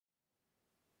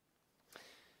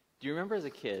Do you remember as a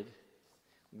kid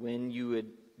when you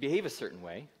would behave a certain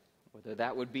way, whether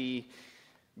that would be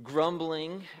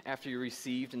grumbling after you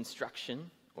received instruction,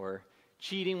 or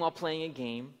cheating while playing a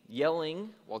game,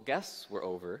 yelling while guests were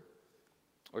over,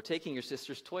 or taking your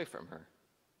sister's toy from her?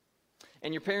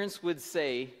 And your parents would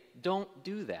say, "Don't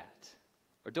do that,"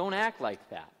 or "Don't act like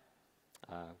that."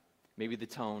 Maybe the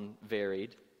tone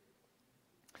varied.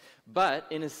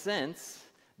 But in a sense,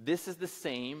 this is the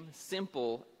same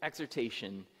simple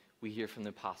exhortation we hear from the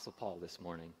Apostle Paul this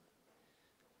morning.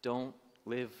 Don't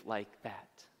live like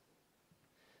that.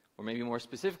 Or maybe more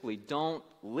specifically, don't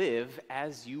live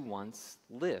as you once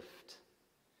lived.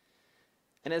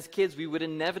 And as kids, we would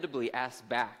inevitably ask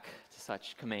back to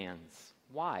such commands.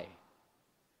 Why?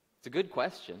 It's a good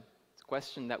question. It's a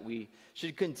question that we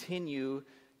should continue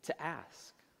to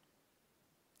ask.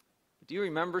 Do you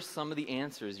remember some of the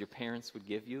answers your parents would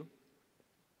give you?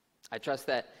 I trust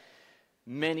that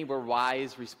many were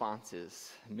wise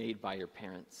responses made by your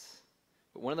parents.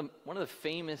 But one of the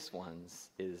famous ones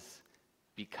is,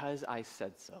 "Because I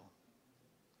said so."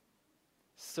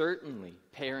 Certainly,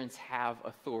 parents have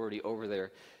authority over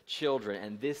their children,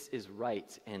 and this is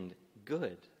right and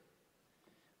good.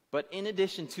 But in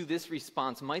addition to this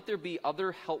response, might there be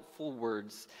other helpful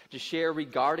words to share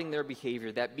regarding their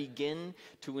behavior that begin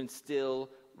to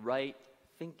instill right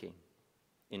thinking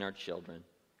in our children,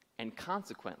 and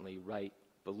consequently right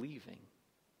believing?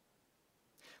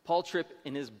 Paul Tripp,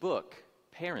 in his book,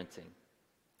 Parenting,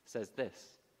 says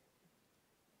this.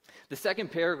 The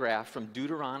second paragraph from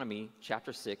Deuteronomy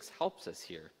chapter 6 helps us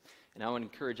here. And I would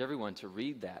encourage everyone to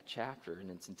read that chapter in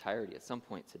its entirety at some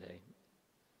point today.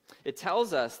 It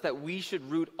tells us that we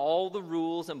should root all the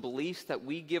rules and beliefs that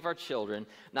we give our children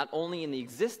not only in the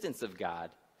existence of God,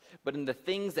 but in the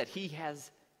things that He has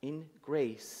in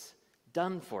grace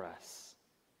done for us.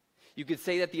 You could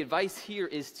say that the advice here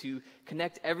is to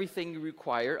connect everything you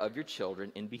require of your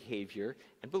children in behavior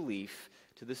and belief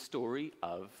to the story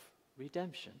of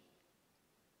redemption.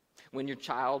 When your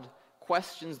child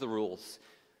questions the rules,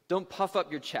 don't puff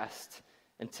up your chest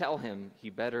and tell him he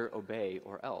better obey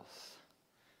or else.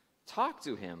 Talk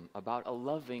to him about a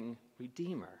loving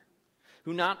Redeemer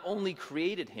who not only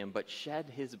created him but shed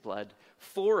his blood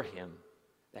for him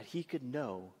that he could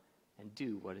know and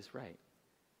do what is right.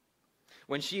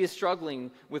 When she is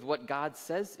struggling with what God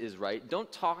says is right,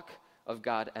 don't talk of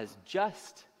God as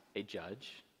just a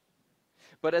judge,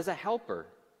 but as a helper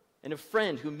and a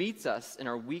friend who meets us in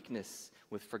our weakness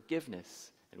with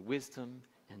forgiveness and wisdom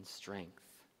and strength.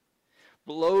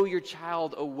 Blow your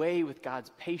child away with God's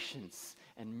patience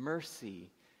and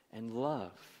mercy and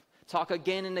love. Talk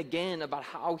again and again about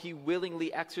how He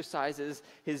willingly exercises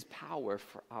His power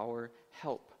for our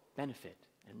help, benefit,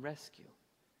 and rescue.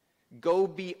 Go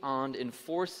beyond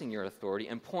enforcing your authority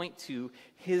and point to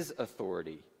His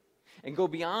authority. And go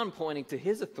beyond pointing to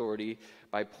His authority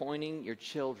by pointing your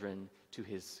children to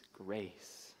His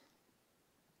grace.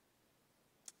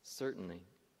 Certainly,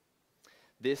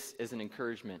 this is an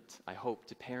encouragement, I hope,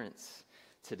 to parents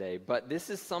today. But this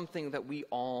is something that we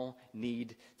all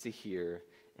need to hear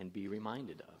and be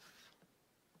reminded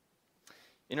of.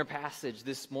 In our passage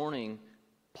this morning,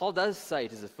 Paul does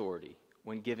cite his authority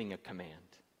when giving a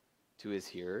command to his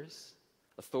hearers,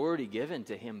 authority given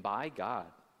to him by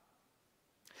God.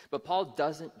 But Paul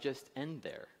doesn't just end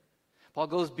there. Paul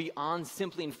goes beyond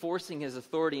simply enforcing his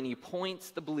authority, and he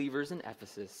points the believers in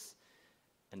Ephesus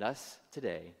and us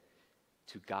today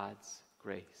to God's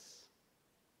grace.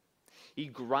 He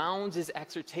grounds his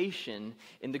exhortation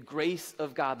in the grace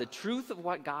of God, the truth of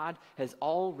what God has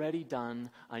already done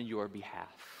on your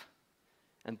behalf.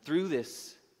 And through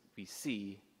this, we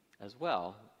see as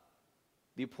well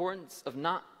the importance of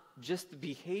not just the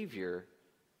behavior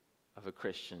of a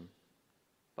Christian,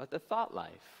 but the thought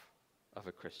life of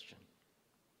a Christian.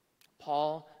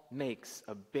 Paul makes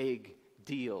a big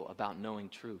deal about knowing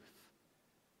truth.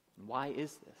 And why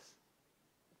is this?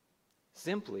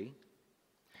 Simply,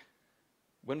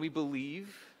 when we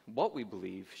believe, what we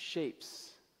believe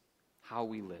shapes how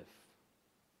we live.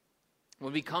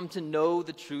 When we come to know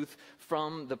the truth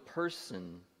from the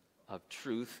person of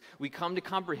truth, we come to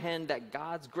comprehend that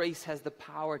God's grace has the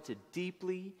power to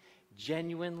deeply,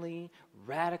 genuinely,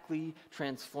 radically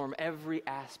transform every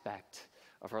aspect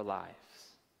of our lives.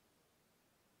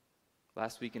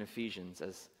 Last week in Ephesians,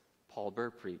 as Paul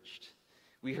Burr preached,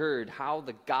 we heard how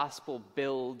the gospel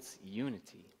builds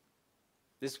unity.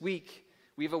 This week,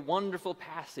 we have a wonderful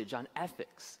passage on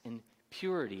ethics and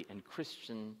purity and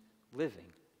Christian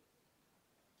living,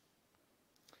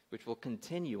 which we'll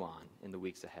continue on in the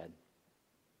weeks ahead.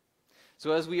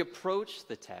 So as we approach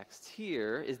the text,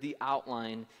 here is the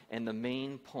outline and the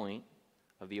main point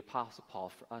of the Apostle Paul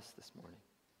for us this morning.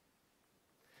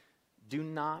 Do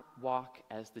not walk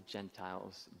as the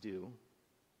Gentiles do,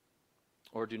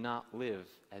 or do not live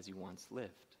as you once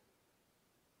lived.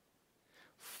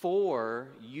 For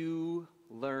you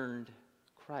learned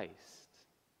Christ.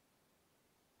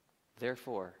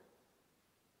 Therefore,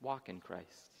 walk in Christ.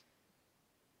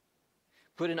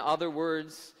 Put in other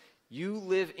words, you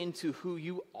live into who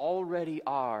you already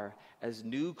are as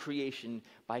new creation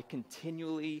by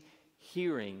continually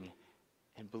hearing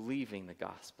and believing the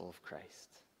gospel of Christ.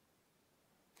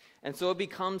 And so it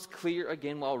becomes clear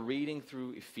again while reading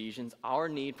through Ephesians our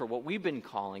need for what we've been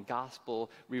calling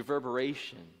gospel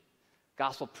reverberation,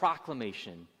 gospel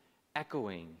proclamation,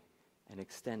 echoing, and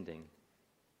extending.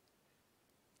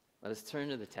 Let us turn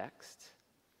to the text.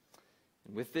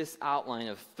 And with this outline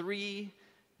of three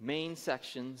main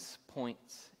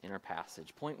points in our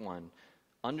passage. Point 1,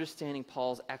 understanding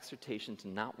Paul's exhortation to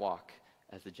not walk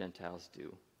as the Gentiles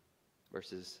do.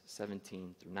 Verses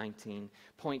 17 through 19.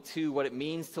 Point 2, what it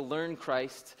means to learn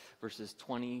Christ, verses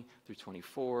 20 through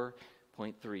 24.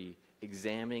 Point 3,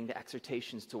 examining the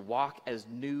exhortations to walk as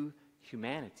new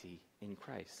humanity in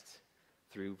Christ,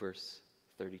 through verse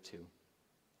 32.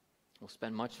 We'll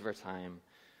spend much of our time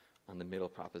on the middle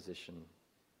proposition,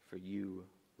 for you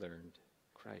learned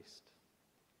Christ.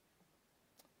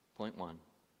 Point 1.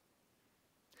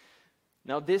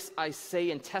 Now this I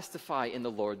say and testify in the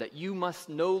Lord, that you must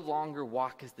no longer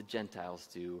walk as the Gentiles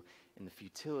do in the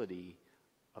futility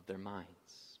of their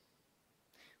minds.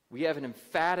 We have an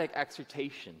emphatic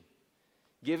exhortation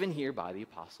given here by the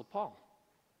Apostle Paul.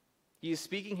 He is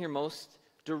speaking here most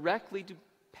directly to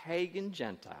pagan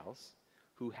Gentiles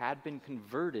who had been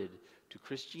converted to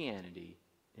Christianity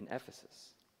in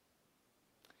Ephesus.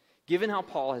 Given how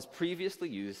Paul has previously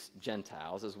used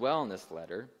Gentiles as well in this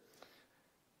letter,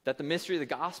 that the mystery of the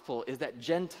gospel is that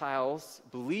Gentiles,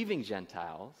 believing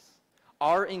Gentiles,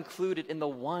 are included in the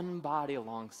one body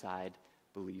alongside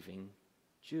believing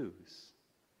Jews.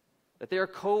 That they are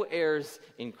co-heirs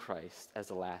in Christ, as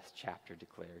the last chapter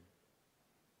declared.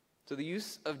 So the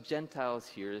use of Gentiles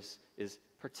here is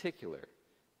particular.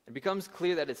 It becomes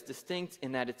clear that it's distinct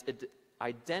in that it's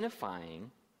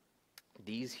identifying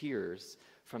these hearers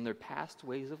from their past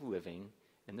ways of living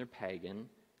in their pagan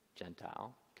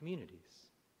Gentile communities.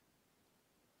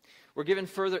 We're given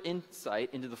further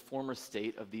insight into the former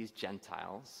state of these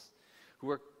Gentiles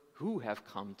who have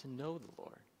come to know the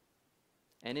Lord.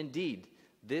 And indeed,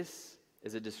 this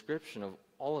is a description of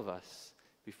all of us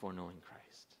before knowing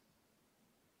Christ.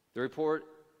 The report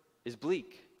is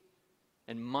bleak,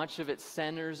 and much of it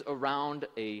centers around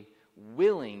a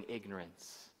willing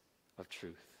ignorance of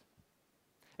truth.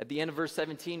 At the end of verse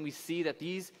 17, we see that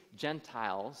these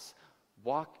Gentiles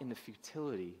walk in the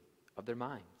futility of their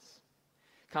minds.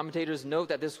 Commentators note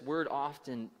that this word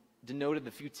often denoted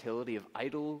the futility of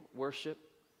idol worship,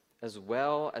 as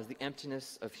well as the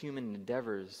emptiness of human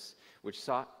endeavors which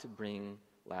sought to bring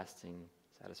lasting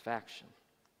satisfaction.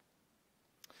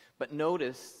 But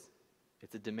notice,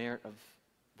 it's a demerit of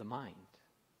the mind.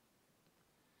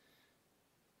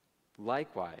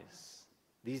 Likewise,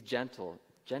 these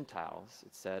Gentiles,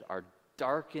 it said, are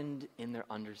darkened in their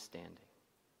understanding.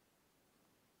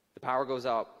 The power goes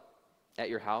out at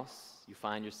your house. You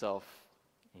find yourself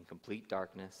in complete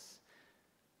darkness.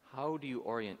 How do you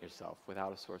orient yourself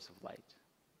without a source of light?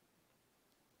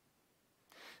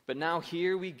 But now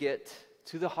here we get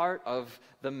to the heart of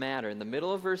the matter. In the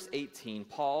middle of verse 18,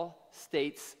 Paul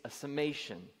states a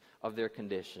summation of their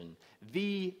condition.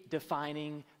 The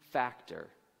defining factor.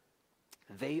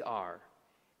 They are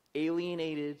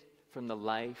alienated from the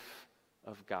life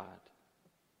of God.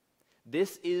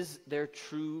 This is their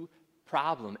true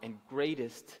problem and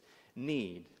greatest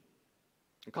need.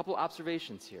 A couple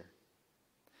observations here.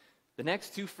 The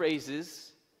next two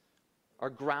phrases are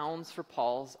grounds for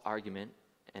Paul's argument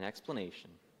and explanation.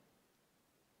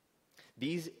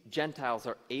 These Gentiles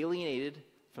are alienated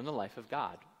from the life of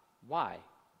God. Why?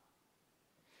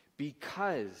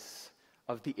 Because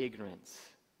of the ignorance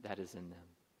that is in them.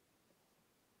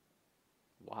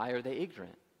 Why are they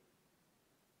ignorant?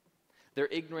 Their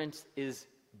ignorance is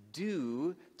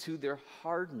due to their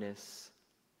hardness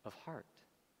of heart.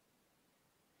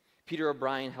 Peter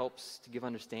O'Brien helps to give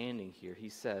understanding here. He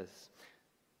says,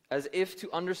 as if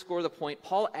to underscore the point,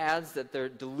 Paul adds that their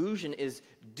delusion is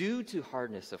due to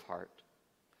hardness of heart.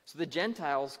 So the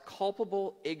Gentiles'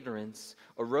 culpable ignorance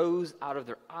arose out of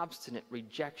their obstinate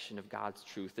rejection of God's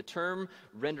truth. The term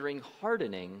rendering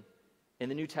hardening in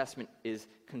the New Testament is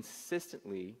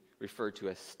consistently referred to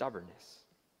as stubbornness.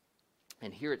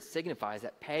 And here it signifies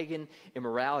that pagan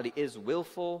immorality is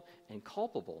willful and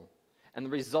culpable, and the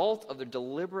result of their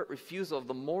deliberate refusal of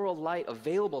the moral light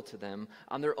available to them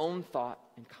on their own thought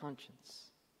and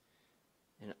conscience.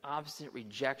 An obstinate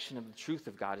rejection of the truth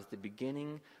of God is the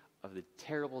beginning of the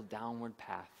terrible downward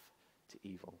path to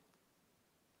evil.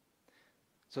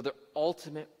 So their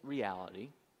ultimate reality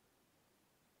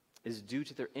is due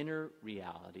to their inner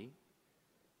reality,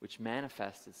 which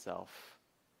manifests itself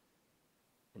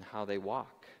in how they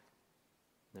walk,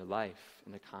 in their life,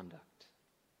 in their conduct.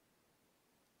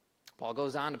 Paul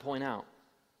goes on to point out,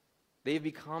 they've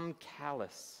become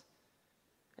callous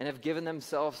and have given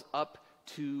themselves up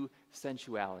to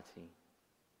sensuality.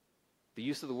 The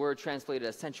use of the word translated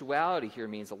as sensuality here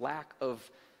means a lack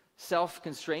of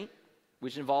self-constraint,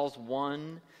 which involves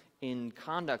one in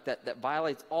conduct that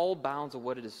violates all bounds of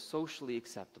what it is socially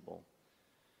acceptable.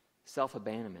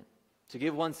 Self-abandonment, to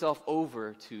give oneself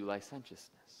over to licentiousness.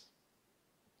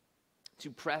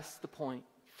 To press the point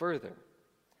further,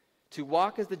 to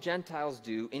walk as the Gentiles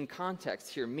do in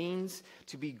context here means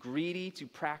to be greedy, to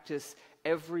practice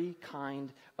every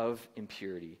kind of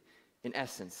impurity. In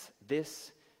essence,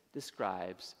 this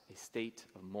describes a state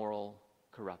of moral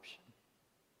corruption.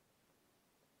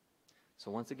 So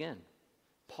once again,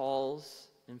 Paul's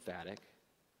emphatic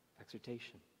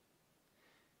exhortation.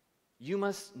 You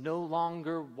must no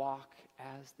longer walk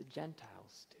as the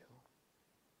Gentiles do.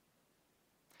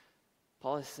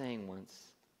 Paul is saying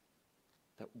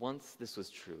that once this was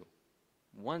true,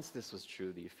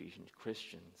 the Ephesian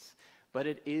Christians, but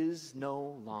it is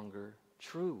no longer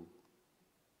true.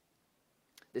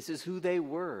 This is who they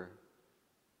were,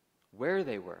 where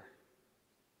they were,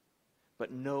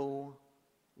 but no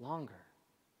longer.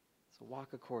 So walk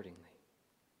accordingly.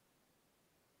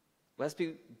 Let's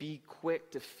be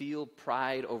quick to feel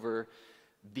pride over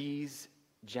these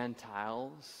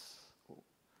Gentiles,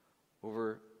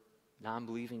 over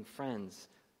non-believing friends,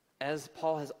 as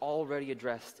Paul has already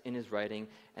addressed in his writing,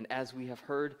 and as we have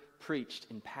heard preached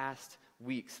in past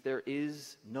weeks, there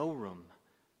is no room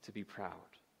to be proud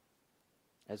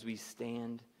as we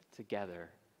stand together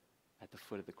at the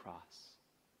foot of the cross.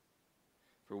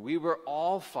 For we were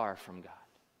all far from God,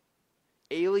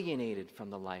 alienated from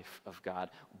the life of God,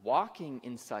 walking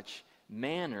in such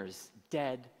manners,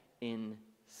 dead in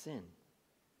sin.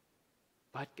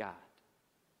 But God,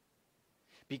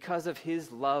 because of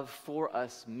his love for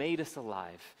us, made us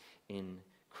alive in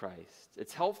Christ.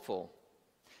 It's helpful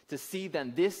to see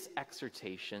then this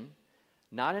exhortation,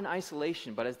 not in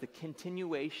isolation, but as the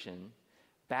continuation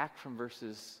back from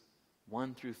verses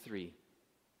 1 through 3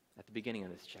 at the beginning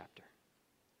of this chapter.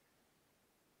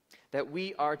 That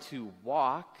we are to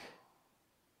walk,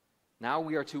 now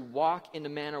we are to walk in a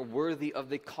manner worthy of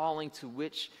the calling to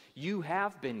which you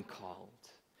have been called,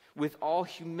 with all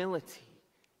humility,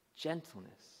 gentleness,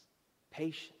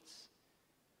 patience,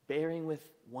 bearing with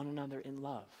one another in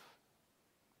love,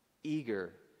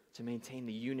 eager to maintain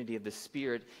the unity of the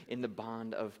Spirit in the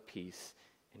bond of peace,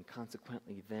 and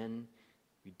consequently then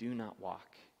we do not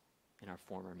walk in our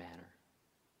former manner.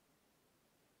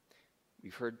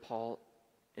 We've heard Paul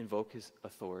invoke his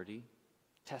authority,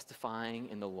 testifying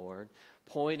in the Lord,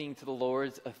 pointing to the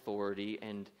Lord's authority,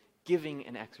 and giving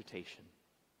an exhortation.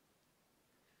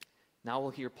 Now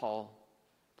we'll hear Paul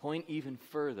point even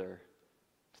further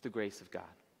to the grace of God.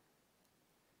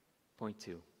 Point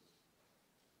 2.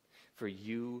 For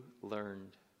you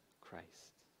learned Christ.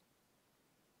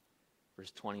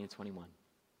 Verse 20 and 21.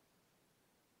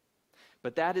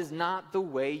 But that is not the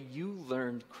way you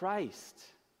learned Christ,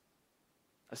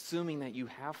 assuming that you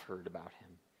have heard about him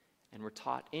and were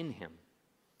taught in him,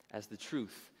 as the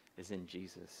truth is in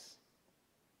Jesus.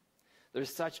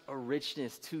 There's such a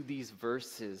richness to these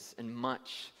verses and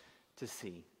much to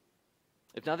see.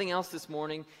 If nothing else this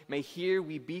morning, may here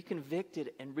we be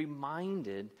convicted and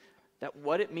reminded that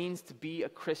what it means to be a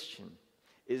Christian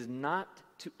is not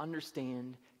to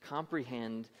understand,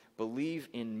 comprehend, believe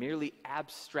in merely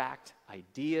abstract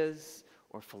ideas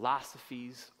or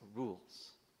philosophies or rules.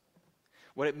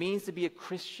 What it means to be a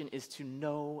Christian is to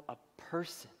know a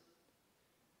person.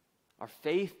 Our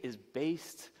faith is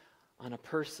based on a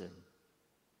person.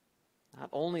 Not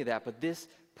only that, but this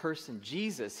person,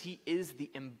 Jesus, he is the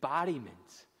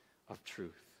embodiment of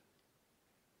truth.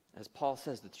 As Paul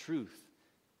says, the truth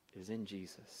is in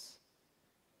Jesus.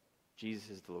 Jesus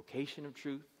is the location of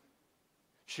truth.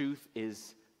 Truth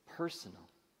is personal.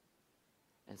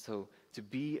 And so to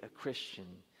be a Christian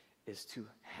is to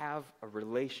have a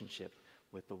relationship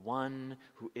with the one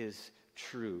who is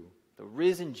true, the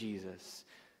risen Jesus,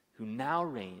 who now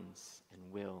reigns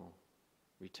and will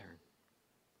return.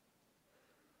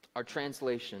 Our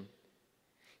translation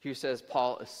here says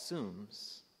Paul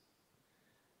assumes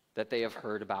that they have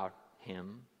heard about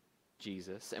him,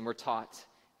 Jesus and were taught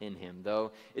in him,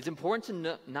 though it's important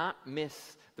to not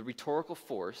miss the rhetorical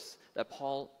force that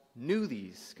Paul knew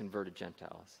these converted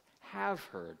Gentiles have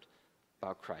heard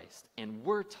about Christ and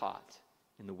were taught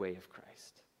in the way of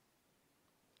Christ.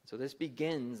 So this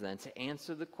begins then to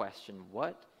answer the question,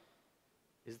 what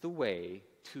is the way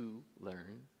to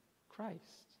learn Christ?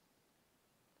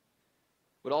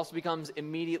 What also becomes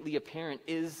immediately apparent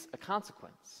is a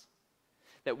consequence,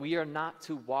 that we are not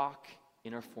to walk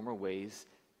in our former ways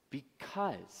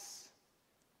because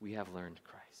we have learned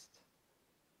Christ.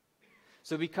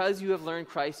 So because you have learned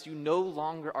Christ, you no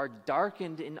longer are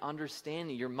darkened in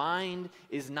understanding. Your mind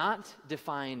is not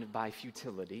defined by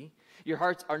futility. Your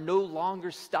hearts are no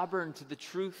longer stubborn to the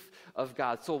truth of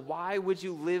God. So why would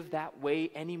you live that way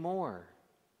anymore?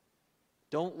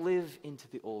 Don't live into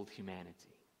the old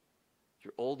humanity,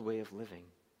 your old way of living.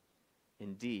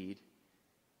 Indeed,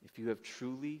 if you have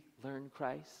truly learned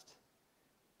Christ,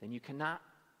 then you cannot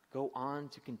go on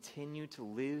to continue to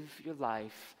live your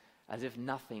life as if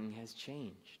nothing has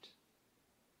changed.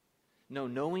 No,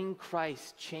 knowing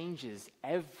Christ changes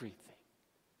everything,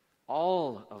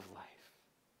 all of life.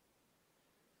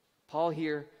 Paul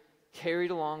here, carried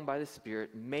along by the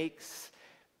Spirit, makes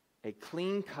a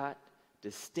clean-cut,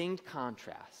 distinct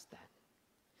contrast then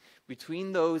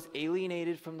between those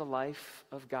alienated from the life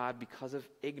of God because of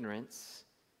ignorance,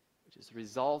 which is a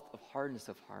result of hardness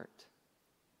of heart,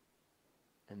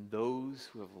 and those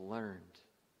who have learned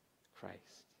Christ.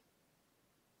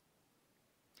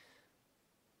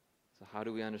 So how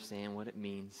do we understand what it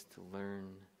means to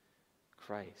learn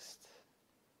Christ?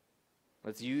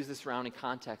 Let's use the surrounding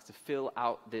context to fill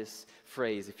out this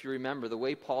phrase. If you remember, the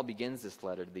way Paul begins this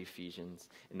letter to the Ephesians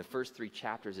in the first 3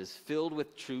 chapters is filled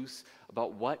with truths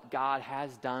about what God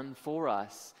has done for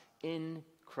us in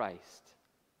Christ.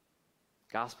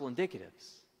 Gospel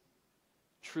indicatives,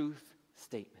 truth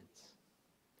statements.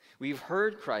 We've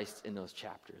heard Christ in those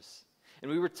chapters,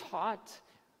 and we were taught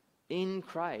in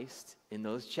Christ in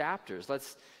those chapters.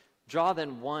 Let's draw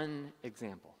then one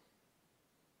example.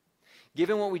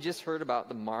 Given what we just heard about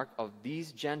the mark of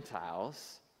these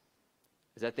Gentiles,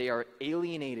 is that they are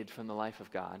alienated from the life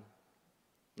of God.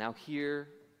 Now hear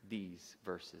these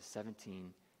verses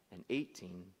 17 and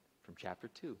 18 from chapter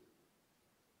 2.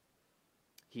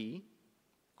 He,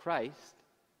 Christ,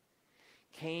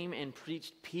 came and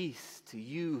preached peace to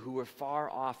you who were far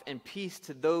off, and peace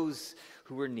to those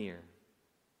who were near.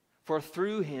 For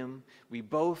through him we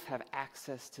both have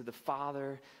access to the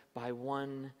Father by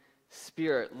one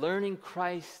Spirit. Learning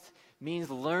Christ means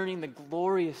learning the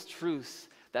glorious truths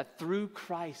that through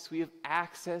Christ we have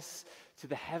access to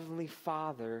the Heavenly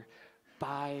Father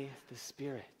by the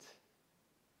Spirit.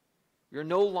 We are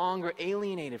no longer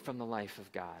alienated from the life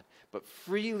of God, but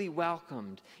freely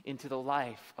welcomed into the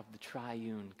life of the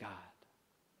triune God.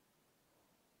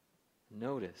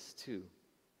 Notice, too,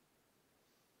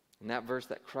 in that verse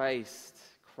that Christ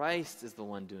is the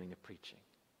one doing the preaching.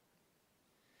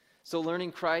 So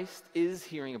learning Christ is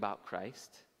hearing about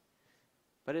Christ,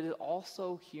 but it is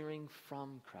also hearing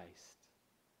from Christ.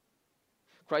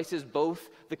 Christ is both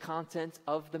the content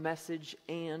of the message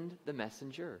and the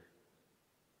messenger.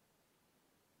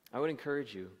 I would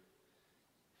encourage you,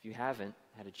 if you haven't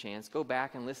had a chance, go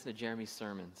back and listen to Jeremy's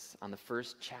sermons on the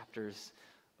first chapters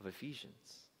of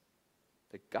Ephesians.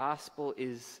 The gospel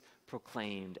is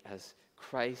proclaimed as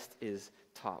Christ is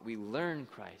taught. We learn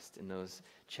Christ in those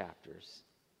chapters.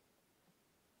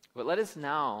 But let us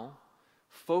now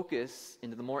focus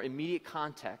into the more immediate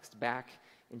context back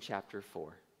in chapter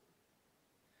 4.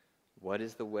 What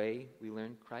is the way we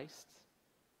learn Christ?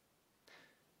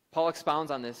 Paul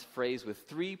expounds on this phrase with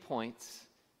 3 points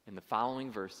in the following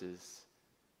verses,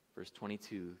 verse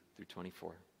 22 through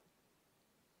 24.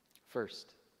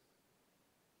 First,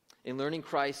 in learning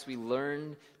Christ, we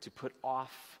learn to put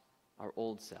off our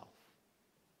old self.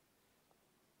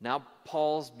 Now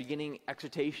Paul's beginning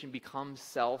exhortation becomes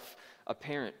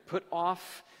self-apparent. Put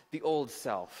off the old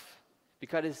self,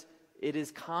 because it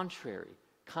is contrary,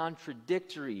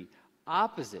 contradictory,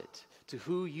 opposite to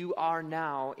who you are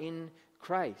now in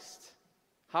Christ.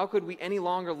 How could we any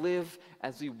longer live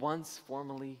as we once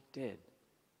formerly did?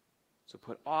 So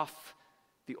put off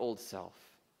the old self.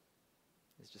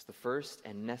 It's just the first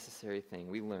and necessary thing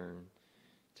we learn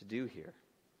to do here.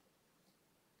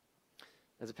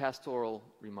 As a pastoral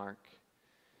remark,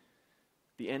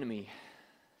 the enemy,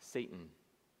 Satan,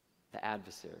 the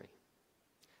adversary,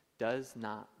 does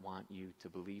not want you to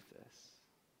believe this.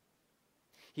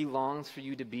 He longs for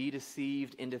you to be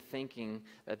deceived into thinking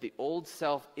that the old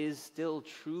self is still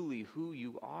truly who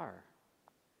you are,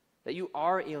 that you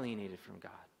are alienated from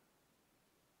God.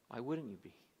 Why wouldn't you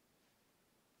be?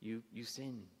 You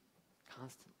sin.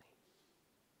 constantly.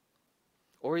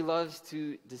 Or he loves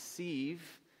to deceive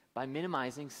by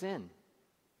minimizing sin.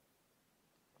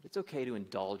 It's okay to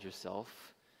indulge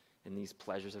yourself in these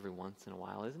pleasures every once in a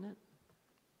while, isn't it?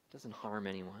 It doesn't harm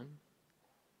anyone.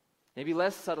 Maybe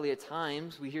less subtly at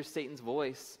times, we hear Satan's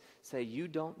voice say, you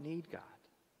don't need God.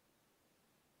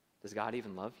 Does God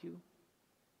even love you?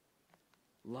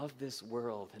 Love this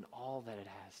world and all that it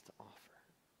has to offer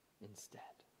instead.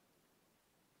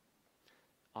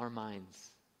 Our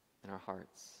minds and our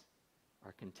hearts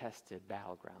are contested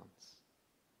battlegrounds.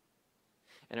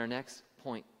 And our next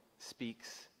point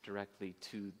speaks directly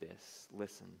to this.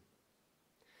 Listen.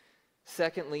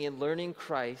 Secondly, in learning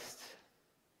Christ,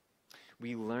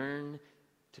 we learn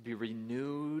to be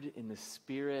renewed in the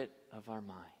spirit of our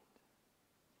mind.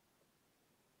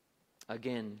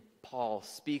 Again, Paul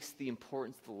speaks the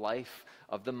importance of the life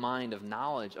of the mind, of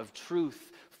knowledge, of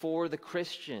truth for the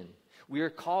Christian. We are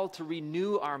called to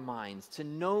renew our minds, to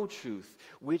know truth,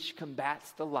 which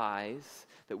combats the lies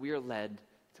that we are led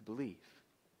to believe.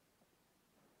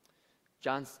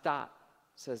 John Stott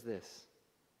says this: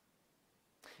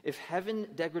 if heaven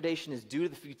degradation is due to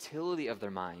the futility of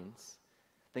their minds,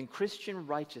 then Christian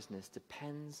righteousness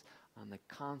depends on the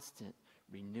constant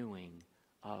renewing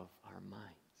of our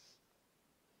minds.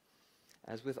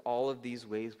 As with all of these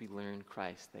ways we learn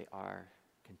Christ, they are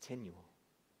continual.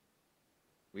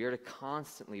 We are to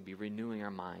constantly be renewing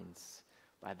our minds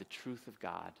by the truth of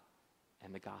God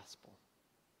and the gospel.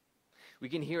 We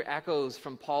can hear echoes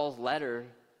from Paul's letter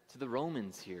to the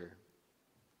Romans here.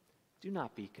 Do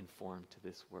not be conformed to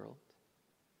this world,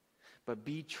 but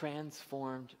be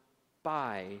transformed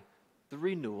by the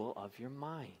renewal of your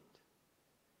mind,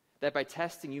 that by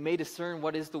testing you may discern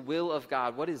what is the will of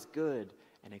God, what is good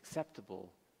and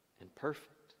acceptable and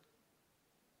perfect.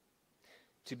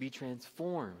 To be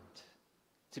transformed,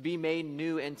 to be made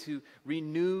new, and to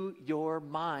renew your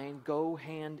mind go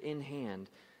hand in hand.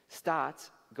 Stott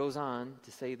goes on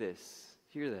to say this.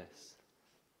 Hear this.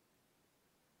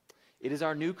 It is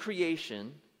our new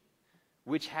creation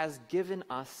which has given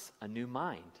us a new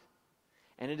mind.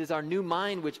 And it is our new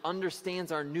mind which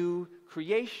understands our new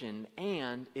creation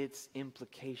and its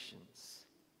implications.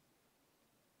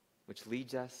 Which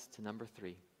leads us to number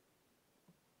 3.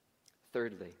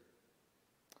 Thirdly,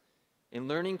 in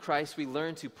learning Christ, we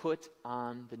learn to put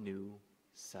on the new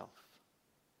self.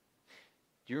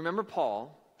 Do you remember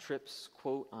Paul Tripp's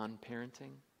quote on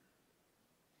parenting?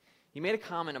 He made a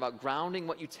comment about grounding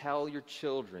what you tell your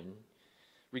children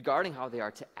regarding how they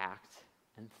are to act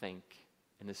and think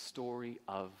in the story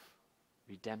of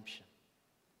redemption.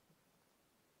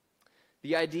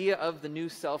 The idea of the new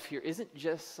self here isn't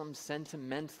just some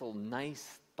sentimental,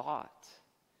 nice thought.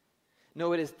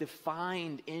 No, it is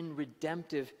defined in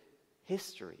redemptive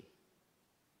history.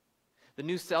 The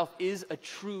new self is a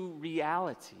true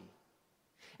reality.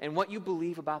 And what you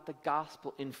believe about the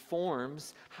gospel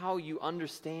informs how you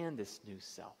understand this new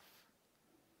self.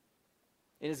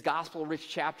 In his gospel-rich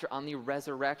chapter on the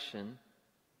resurrection,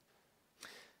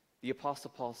 the Apostle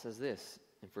Paul says this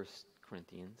in 1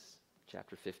 Corinthians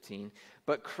chapter 15,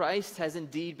 but Christ has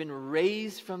indeed been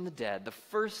raised from the dead, the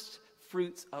first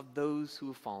fruits of those who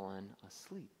have fallen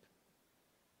asleep.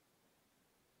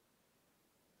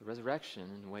 The resurrection,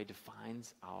 in a way,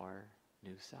 defines our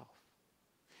new self.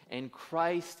 And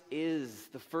Christ is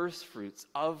the first fruits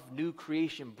of new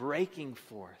creation breaking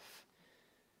forth.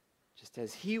 Just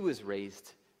as he was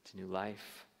raised to new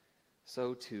life,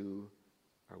 so too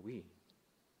are we.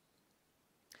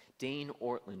 Dane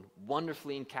Ortlund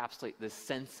wonderfully encapsulates this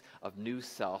sense of new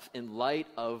self in light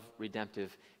of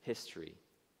redemptive history.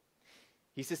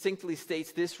 He succinctly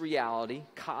states this reality,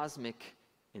 cosmic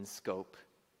in scope,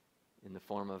 in the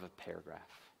form of a paragraph.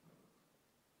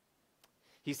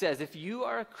 He says, if you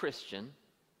are a Christian,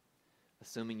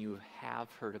 assuming you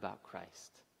have heard about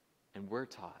Christ and were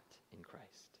taught in Christ,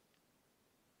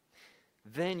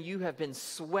 then you have been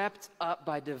swept up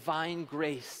by divine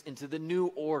grace into the new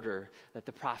order that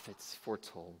the prophets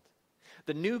foretold.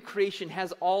 The new creation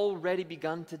has already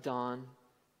begun to dawn,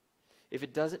 if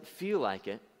it doesn't feel like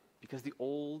it, because the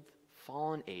old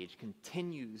fallen age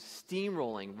continues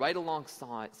steamrolling right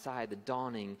alongside the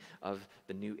dawning of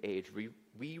the new age.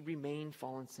 We remain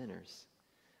fallen sinners,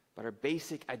 but our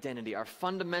basic identity, our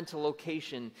fundamental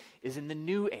location is in the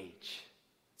new age.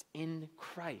 It's in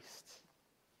Christ.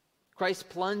 Christ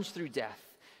plunged through death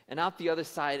and out the other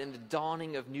side in the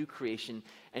dawning of new creation.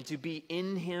 And to be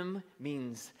in him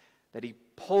means that he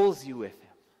pulls you with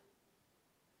him.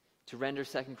 To render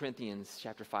 2 Corinthians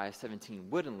chapter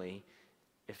 5:17 woodenly,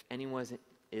 if anyone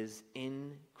is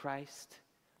in Christ,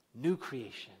 new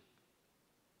creation.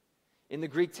 In the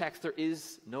Greek text, there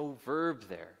is no verb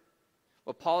there.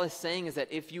 What Paul is saying is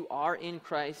that if you are in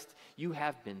Christ, you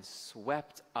have been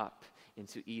swept up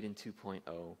into Eden 2.0,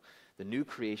 the new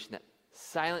creation that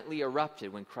silently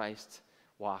erupted when Christ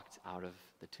walked out of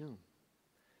the tomb.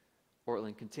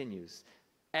 Ortlund continues,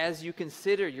 as you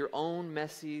consider your own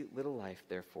messy little life,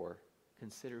 therefore,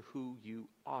 consider who you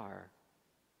are.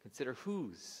 Consider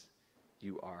whose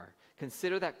you are.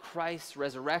 Consider that Christ's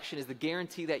resurrection is the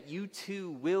guarantee that you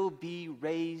too will be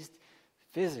raised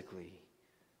physically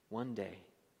one day.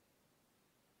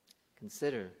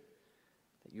 Consider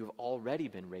that you have already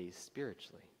been raised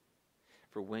spiritually.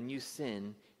 For when you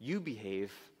sin, you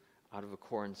behave out of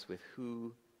accordance with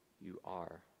who you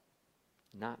are,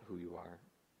 not who you are.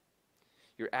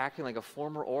 You're acting like a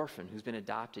former orphan who's been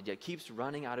adopted, yet keeps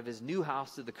running out of his new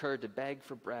house to the curb to beg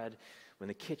for bread when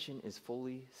the kitchen is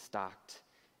fully stocked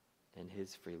and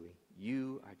his freely.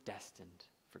 You are destined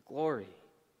for glory.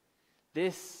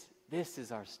 This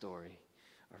is our story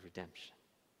of redemption.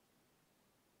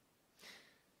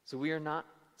 So we are not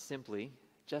simply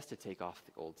just to take off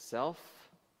the old self,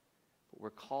 but we're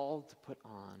called to put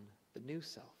on the new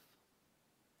self.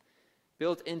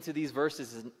 Built into these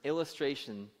verses is an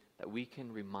illustration that we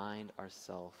can remind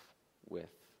ourselves with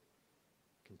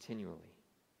continually.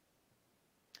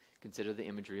 Consider the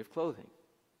imagery of clothing.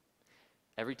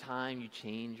 Every time you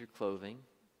change your clothing,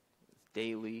 it's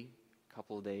daily, a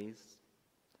couple of days,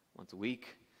 once a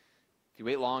week. If you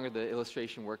wait longer, the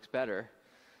illustration works better.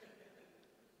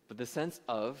 But the sense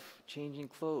of changing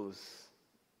clothes,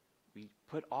 we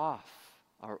put off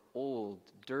our old,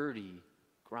 dirty,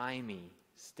 grimy,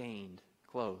 stained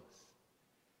clothes,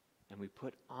 and we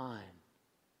put on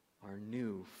our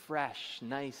new, fresh,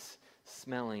 nice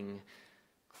smelling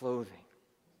clothing.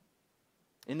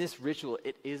 In this ritual,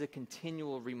 it is a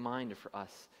continual reminder for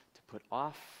us to put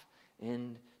off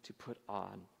and to put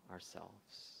on ourselves.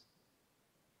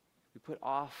 We put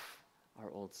off our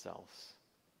old selves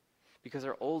because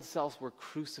our old selves were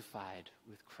crucified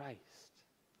with Christ.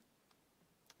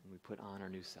 And we put on our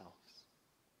new selves.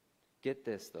 Get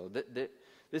this, though.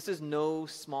 This is no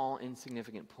small,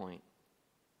 insignificant point.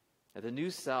 That the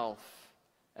new self,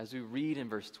 as we read in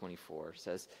verse 24,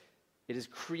 says, it is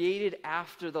created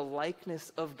after the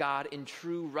likeness of God in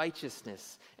true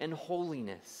righteousness and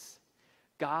holiness.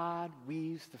 God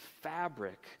weaves the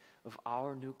fabric of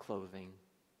our new clothing,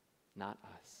 not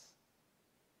us.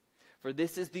 For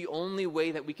this is the only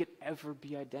way that we could ever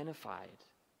be identified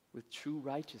with true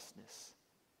righteousness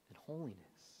and holiness.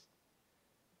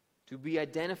 To be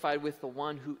identified with the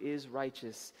one who is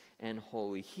righteous and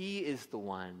holy. He is the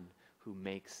one who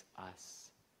makes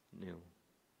us new.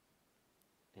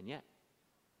 And yet,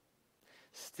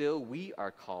 still we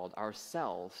are called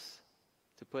ourselves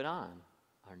to put on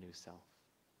our new self.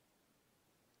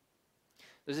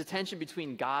 There's a tension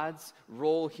between God's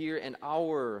role here and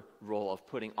our role of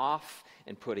putting off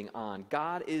and putting on.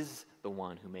 God is the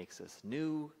one who makes us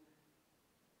new.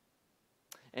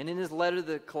 And in his letter to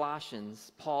the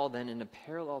Colossians, Paul then in a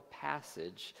parallel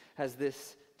passage has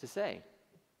this to say.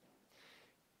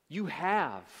 You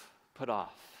have put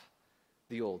off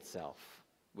the old self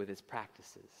with its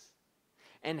practices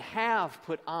and have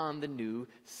put on the new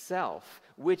self,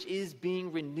 which is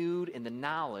being renewed in the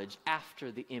knowledge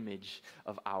after the image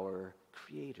of our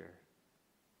Creator.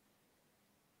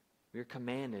 We are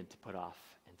commanded to put off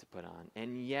and to put on,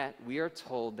 and yet we are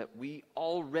told that we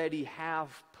already have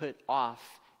put off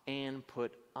and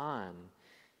put on.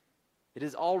 It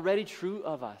is already true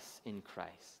of us in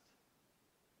Christ.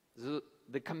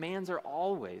 The commands are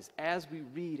always, as we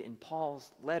read in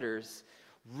Paul's letters,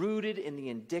 rooted in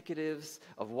the indicatives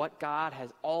of what God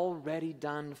has already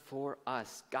done for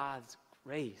us, God's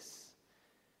grace.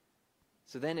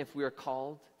 So then if we are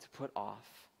called to put off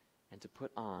and to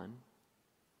put on,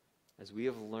 as we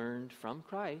have learned from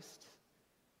Christ,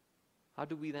 how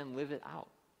do we then live it out?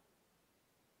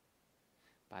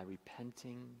 By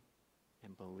repenting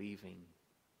and believing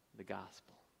the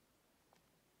gospel.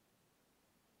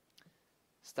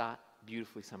 Stott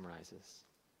beautifully summarizes.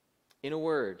 In a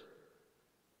word,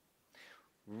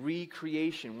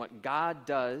 recreation, what God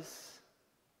does,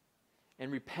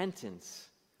 and repentance,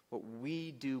 what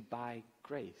we do by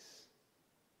grace.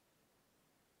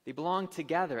 They belong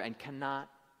together and cannot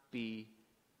be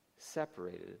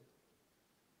separated.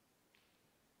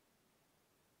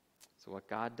 So what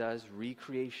God does,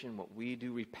 recreation, what we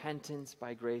do, repentance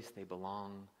by grace, they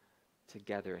belong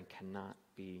together and cannot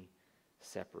be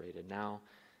separated. Now,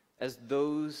 as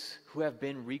those who have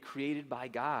been recreated by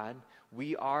God,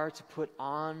 we are to put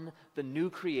on the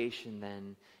new creation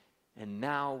then, and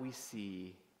now we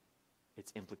see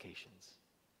its implications.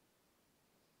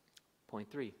 Point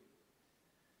 3.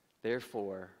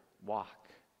 Therefore, walk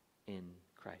in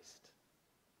Christ.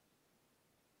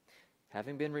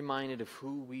 Having been reminded of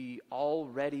who we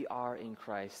already are in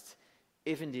Christ,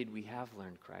 if indeed we have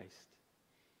learned Christ,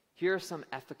 here are some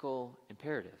ethical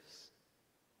imperatives.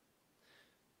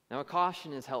 Now, a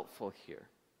caution is helpful here.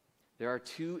 There are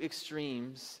two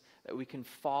extremes that we can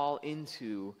fall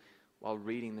into while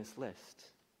reading this list.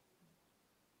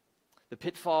 The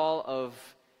pitfall of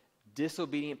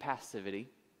disobedient passivity.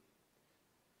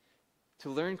 To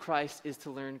learn Christ is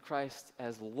to learn Christ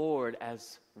as Lord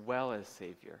as well as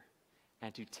Savior,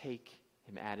 and to take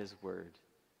him at his word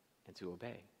and to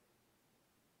obey.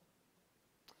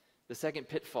 The second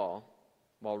pitfall,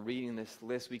 while reading this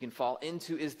list, we can fall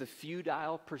into is the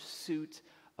futile pursuit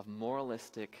of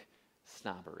moralistic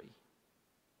snobbery.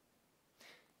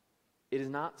 It is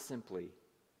not simply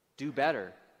do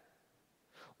better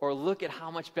or look at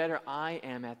how much better I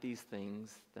am at these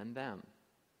things than them.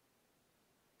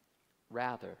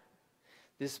 Rather,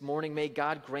 this morning may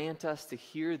God grant us to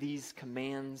hear these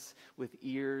commands with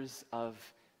ears of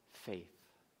faith.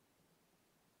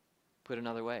 Put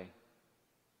another way,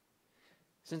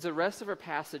 since the rest of our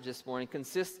passage this morning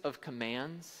consists of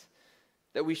commands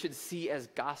that we should see as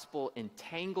gospel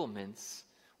entanglements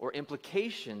or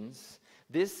implications,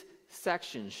 this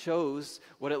section shows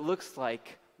what it looks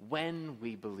like when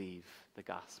we believe the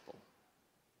gospel.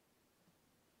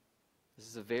 This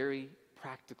is a very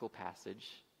practical passage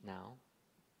now.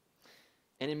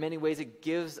 And in many ways, it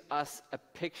gives us a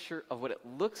picture of what it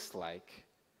looks like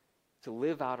to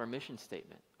live out our mission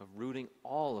statement of rooting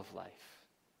all of life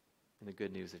in the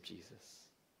good news of Jesus.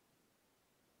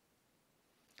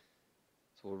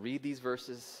 So we'll read these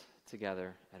verses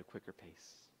together at a quicker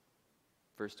pace.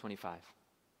 Verse 25.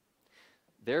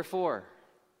 Therefore,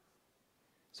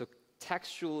 so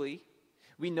textually,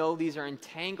 we know these are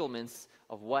entanglements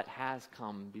of what has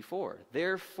come before.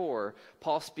 Therefore,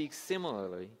 Paul speaks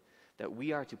similarly that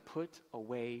we are to put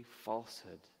away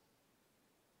falsehood,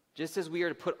 just as we are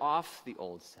to put off the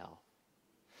old self.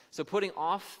 So putting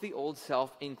off the old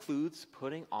self includes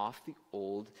putting off the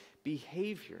old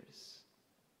behaviors.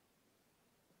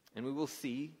 And we will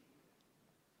see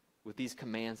with these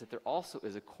commands that there also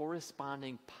is a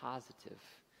corresponding positive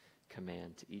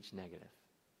command to each negative.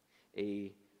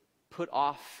 A put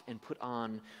off and put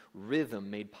on rhythm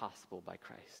made possible by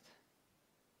Christ.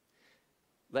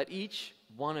 Let each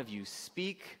one of you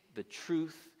speak the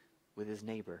truth with his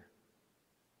neighbor.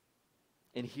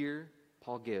 And here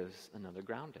Paul gives another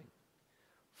grounding.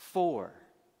 For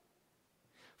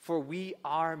we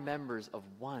are members of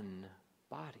one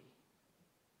body.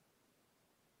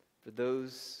 For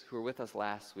those who were with us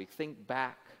last week, think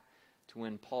back to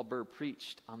when Paul Burr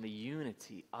preached on the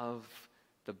unity of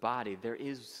the body. There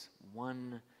is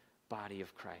one body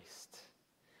of Christ.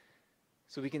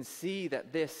 So we can see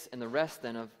that this and the rest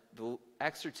then of the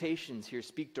exhortations here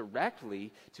speak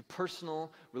directly to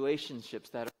personal relationships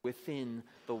that are within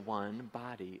the one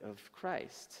body of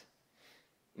Christ.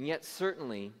 And yet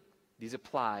certainly these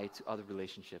apply to other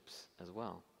relationships as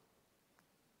well.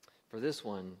 For this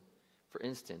one, for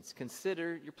instance,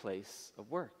 consider your place of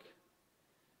work.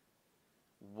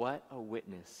 What a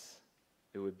witness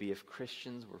it would be if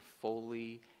Christians were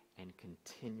fully and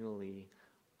continually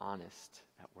honest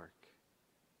at work.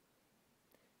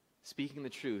 Speaking the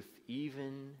truth,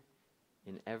 even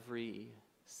in every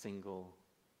single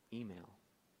email.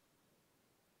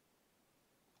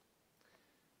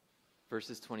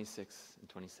 Verses 26 and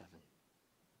 27.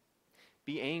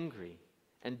 Be angry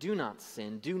and do not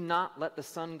sin. Do not let the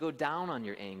sun go down on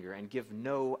your anger and give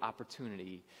no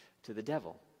opportunity to the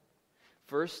devil.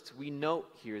 First, we note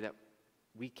here that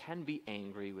we can be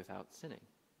angry without sinning.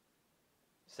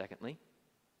 Secondly,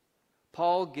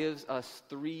 Paul gives us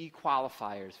 3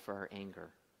 qualifiers for our anger.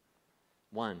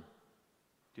 1,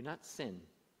 do not sin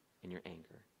in your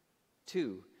anger.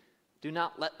 2, do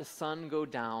not let the sun go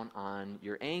down on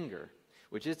your anger,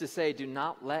 which is to say, do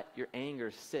not let your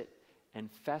anger sit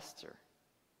and fester,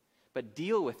 but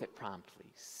deal with it promptly,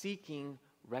 seeking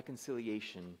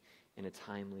reconciliation in a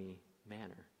timely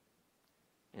manner.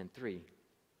 And 3,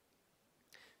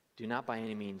 do not by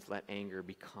any means let anger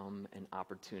become an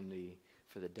opportunity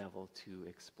for the devil to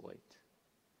exploit,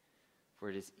 for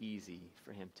it is easy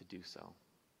for him to do so.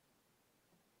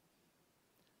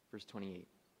 Verse 28.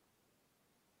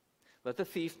 Let the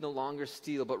thief no longer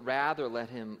steal, but rather let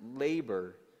him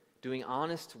labor, doing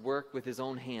honest work with his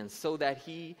own hands, so that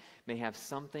he may have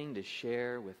something to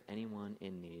share with anyone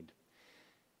in need.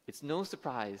 It's no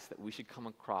surprise that we should come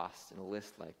across in a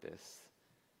list like this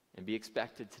and be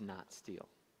expected to not steal.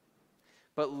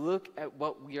 But look at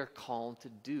what we are called to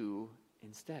do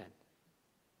instead.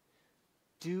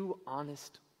 Do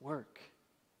honest work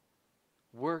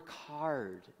Work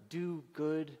hard. Do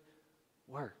good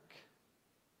work.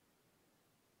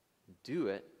 Do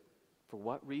it for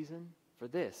what reason? For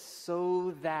this,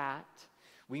 so that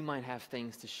we might have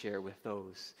things to share with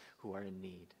those who are in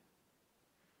need.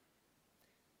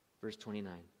 Verse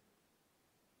 29.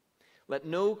 Let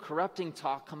no corrupting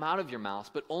talk come out of your mouths,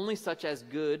 but only such as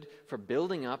good for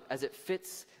building up as it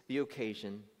fits the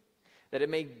occasion, that it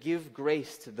may give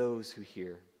grace to those who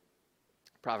hear.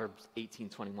 Proverbs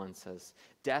 18:21 says,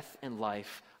 death and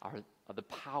life are the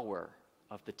power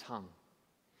of the tongue,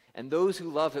 and those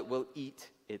who love it will eat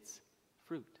its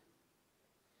fruit.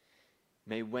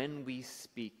 May when we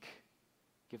speak,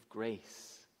 give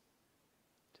grace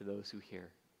to those who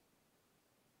hear.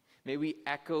 May we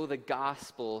echo the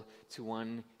gospel to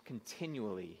one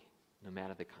continually, no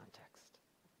matter the context.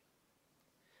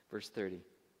 Verse 30.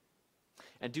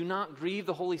 And do not grieve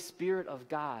the Holy Spirit of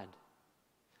God,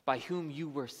 by whom you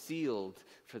were sealed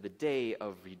for the day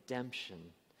of redemption.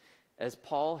 As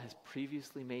Paul has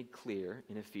previously made clear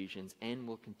in Ephesians and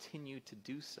will continue to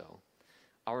do so,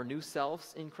 our new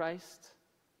selves in Christ,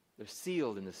 they're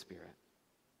sealed in the Spirit.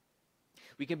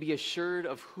 We can be assured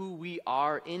of who we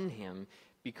are in Him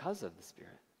because of the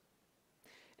Spirit.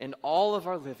 And all of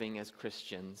our living as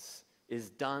Christians is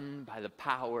done by the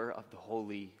power of the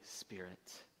Holy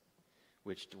Spirit,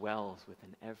 which dwells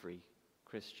within every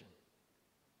Christian.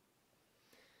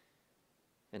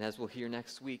 And as we'll hear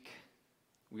next week,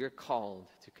 we are called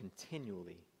to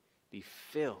continually be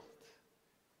filled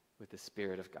with the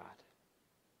Spirit of God.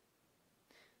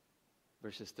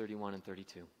 Verses 31 and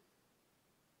 32.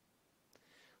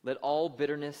 Let all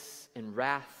bitterness and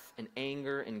wrath and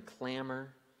anger and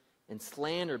clamor and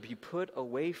slander be put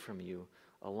away from you,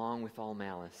 along with all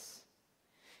malice.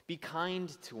 Be kind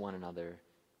to one another,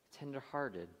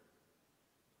 tender-hearted.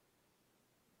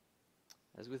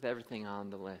 As with everything on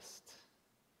the list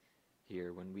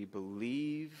here, when we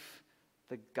believe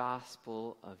the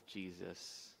gospel of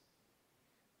Jesus,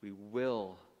 we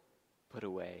will put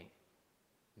away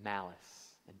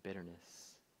malice and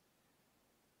bitterness.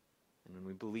 And when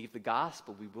we believe the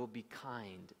gospel, we will be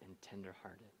kind and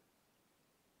tender-hearted.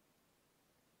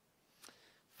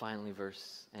 Finally,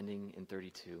 verse ending in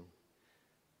 32.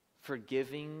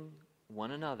 Forgiving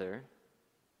one another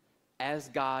as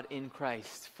God in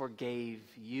Christ forgave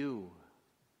you.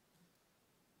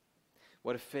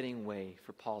 What a fitting way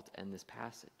for Paul to end this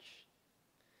passage.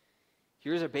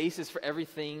 Here's a basis for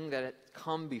everything that had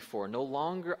come before. No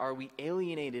longer are we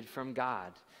alienated from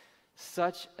God,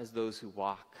 such as those who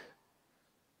walk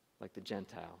like the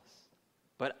Gentiles.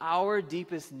 But our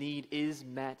deepest need is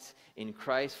met in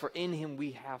Christ, for in Him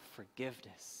we have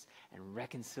forgiveness and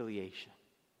reconciliation.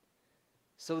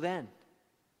 So then,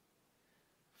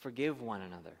 forgive one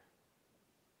another,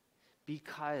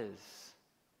 because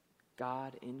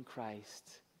God in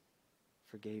Christ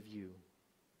forgave you.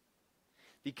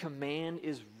 The command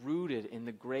is rooted in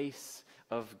the grace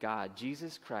of God.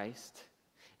 Jesus Christ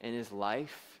and His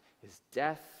life, His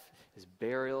death, His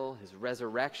burial, His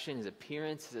resurrection, His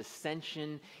appearance, His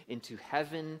ascension into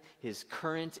heaven, His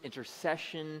current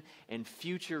intercession and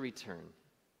future return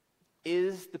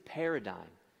is the paradigm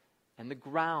and the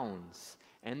grounds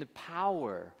and the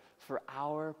power for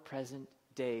our present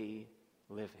day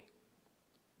living.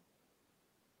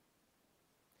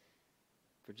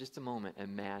 For just a moment,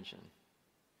 imagine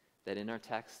that in our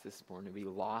text this morning we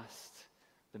lost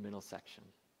the middle section.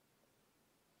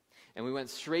 And we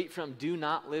went straight from do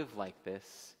not live like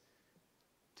this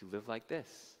to live like this.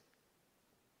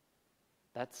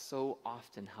 That's so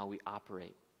often how we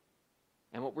operate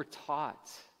and what we're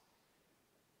taught.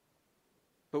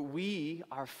 But we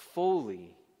are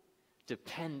fully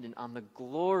dependent on the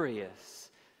glorious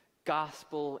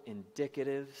gospel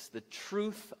indicatives, the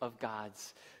truth of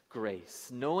God's grace.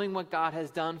 Knowing what God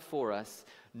has done for us,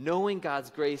 knowing God's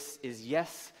grace is,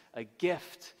 yes, a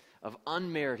gift of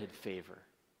unmerited favor,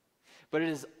 but it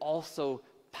is also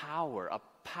power, a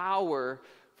power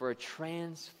for a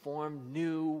transformed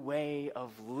new way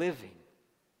of living.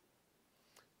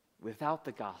 Without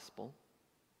the gospel,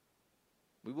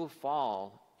 we will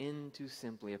fall into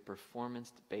simply a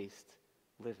performance-based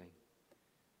living,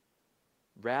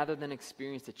 rather than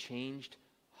experience a changed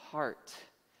heart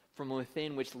from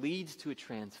within, which leads to a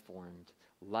transformed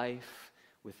life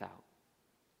without.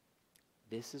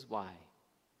 This is why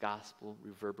gospel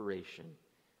reverberation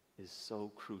is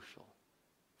so crucial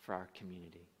for our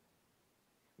community.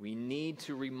 We need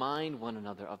to remind one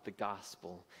another of the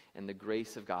gospel and the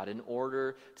grace of God in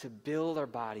order to build our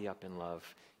body up in love,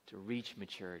 to reach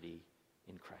maturity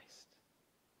in Christ.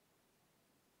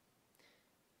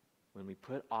 When we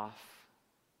put off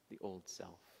the old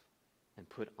self, and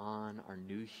put on our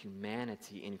new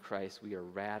humanity in Christ, we are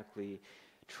radically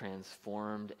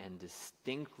transformed and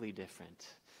distinctly different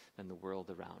than the world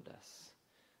around us.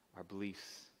 Our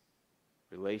beliefs,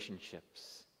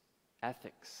 relationships,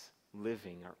 ethics,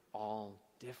 living are all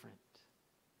different.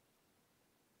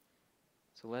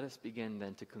 So let us begin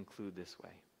then to conclude this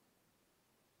way.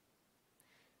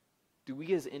 Do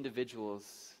we as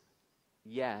individuals,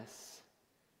 yes,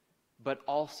 but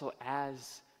also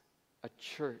as a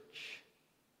church,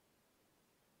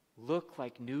 look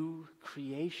like new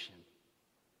creation?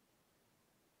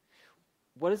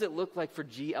 What does it look like for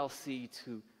GLC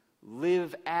to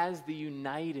live as the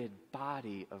united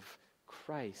body of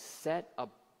Christ, set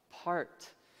apart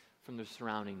from the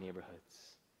surrounding neighborhoods?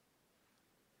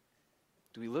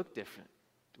 Do we look different?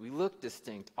 Do we look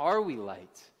distinct? Are we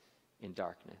light in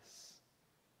darkness?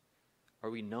 Are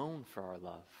we known for our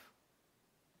love?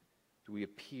 Do we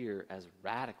appear as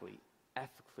radically,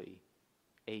 ethically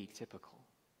atypical?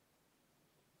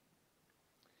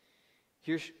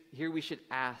 Here we should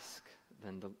ask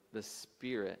then the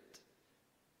Spirit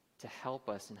to help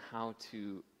us in how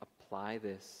to apply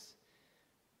this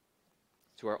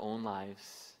to our own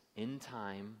lives in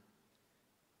time,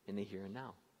 in the here and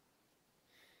now.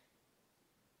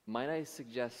 Might I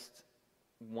suggest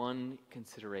one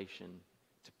consideration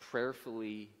to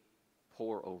prayerfully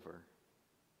pore over?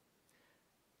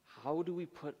 How do we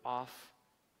put off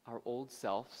our old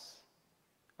selves,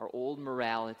 our old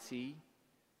morality,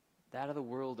 that of the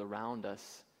world around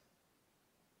us,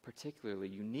 particularly,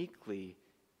 uniquely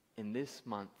in this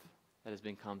month that has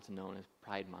been come to known as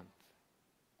Pride Month?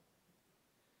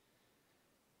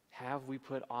 Have we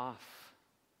put off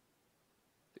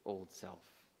the old self?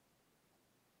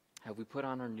 Have we put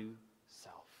on our new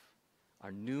self,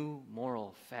 our new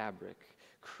moral fabric,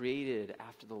 created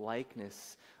after the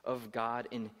likeness of God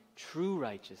in true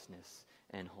righteousness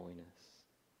and holiness?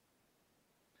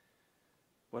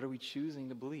 What are we choosing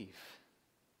to believe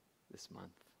this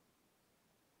month?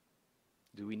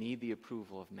 Do we need the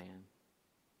approval of man?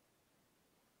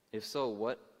 If so,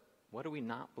 what are we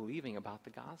not believing about the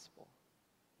gospel?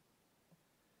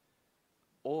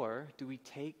 Or do we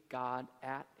take God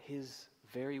at his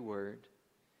very word,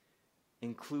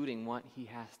 including what he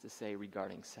has to say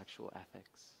regarding sexual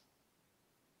ethics?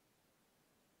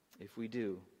 If we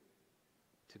do,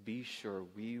 to be sure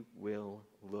we will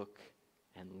look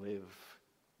and live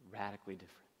radically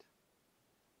different.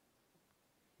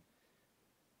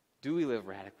 Do we live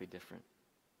radically different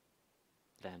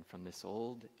then from this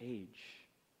old age?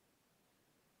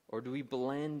 Or do we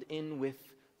blend in with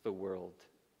the world,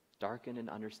 darkened in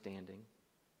understanding,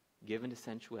 given to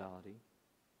sensuality,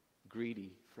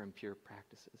 greedy for impure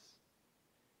practices?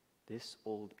 This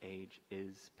old age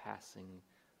is passing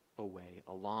away,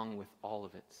 along with all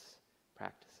of its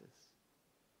practices.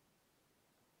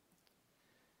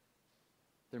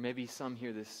 There may be some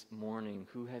here this morning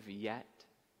who have yet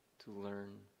to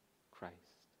learn Christ.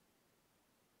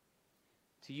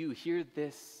 To you, hear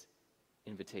this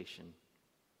invitation.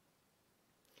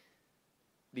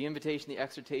 The invitation, the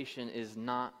exhortation is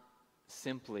not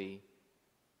simply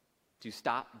to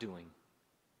stop doing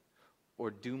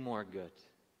or do more good.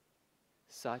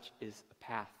 Such is a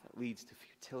path that leads to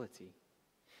futility.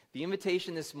 The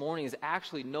invitation this morning is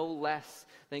actually no less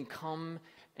than come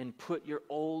and put your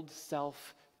old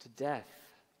self to death.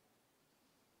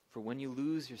 For when you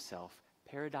lose yourself,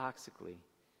 paradoxically,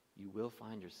 you will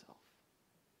find yourself.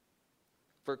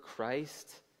 For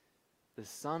Christ, the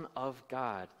Son of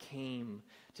God, came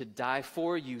to die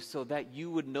for you so that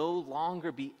you would no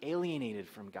longer be alienated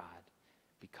from God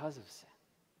because of sin.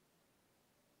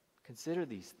 Consider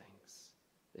these things,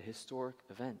 the historic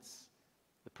events,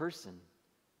 the person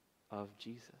of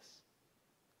Jesus.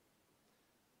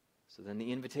 So then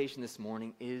the invitation this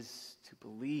morning is to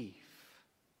believe,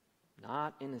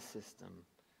 not in a system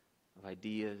of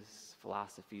ideas,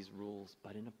 philosophies, rules,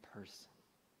 but in a person,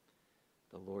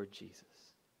 the Lord Jesus.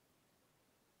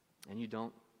 And you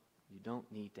don't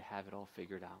need to have it all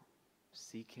figured out.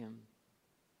 Seek him,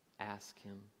 ask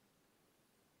him,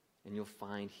 and you'll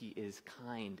find he is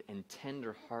kind and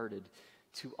tender-hearted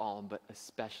to all, but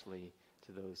especially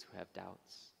to those who have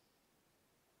doubts.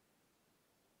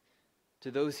 To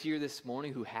those here this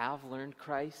morning who have learned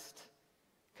Christ,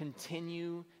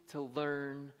 continue to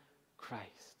learn Christ.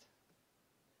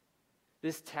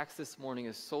 This text this morning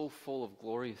is so full of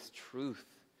glorious truth,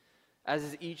 as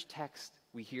is each text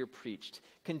we hear preached.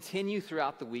 Continue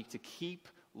throughout the week to keep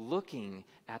looking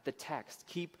at the text,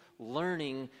 keep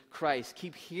learning Christ,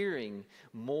 keep hearing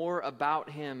more about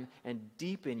him, and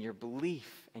deepen your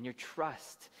belief and your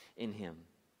trust in him.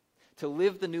 To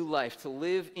live the new life, to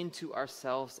live into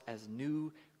ourselves as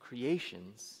new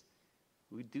creations,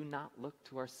 we do not look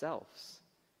to ourselves,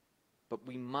 but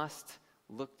we must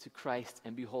look to Christ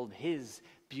and behold his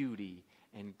beauty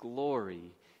and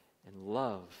glory and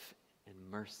love and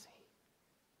mercy.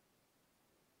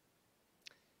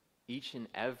 Each and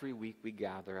every week we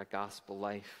gather at Gospel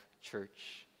Life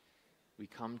Church, we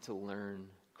come to learn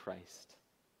Christ.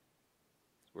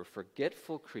 We're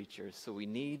forgetful creatures, so we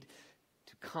need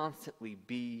to constantly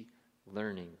be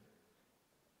learning,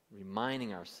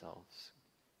 reminding ourselves,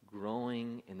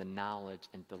 growing in the knowledge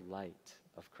and delight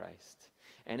of Christ.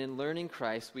 And in learning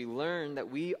Christ, we learn that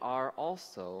we are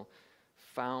also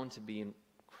found to be in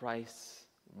Christ's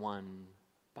one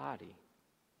body.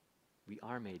 We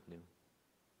are made new.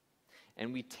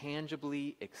 And we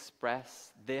tangibly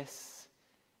express this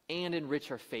and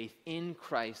enrich our faith in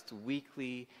Christ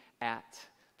weekly at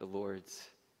the Lord's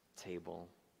table.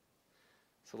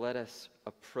 So let us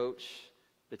approach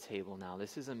the table now.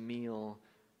 This is a meal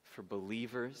for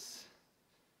believers.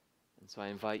 And so I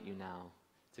invite you now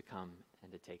to come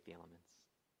and to take the elements.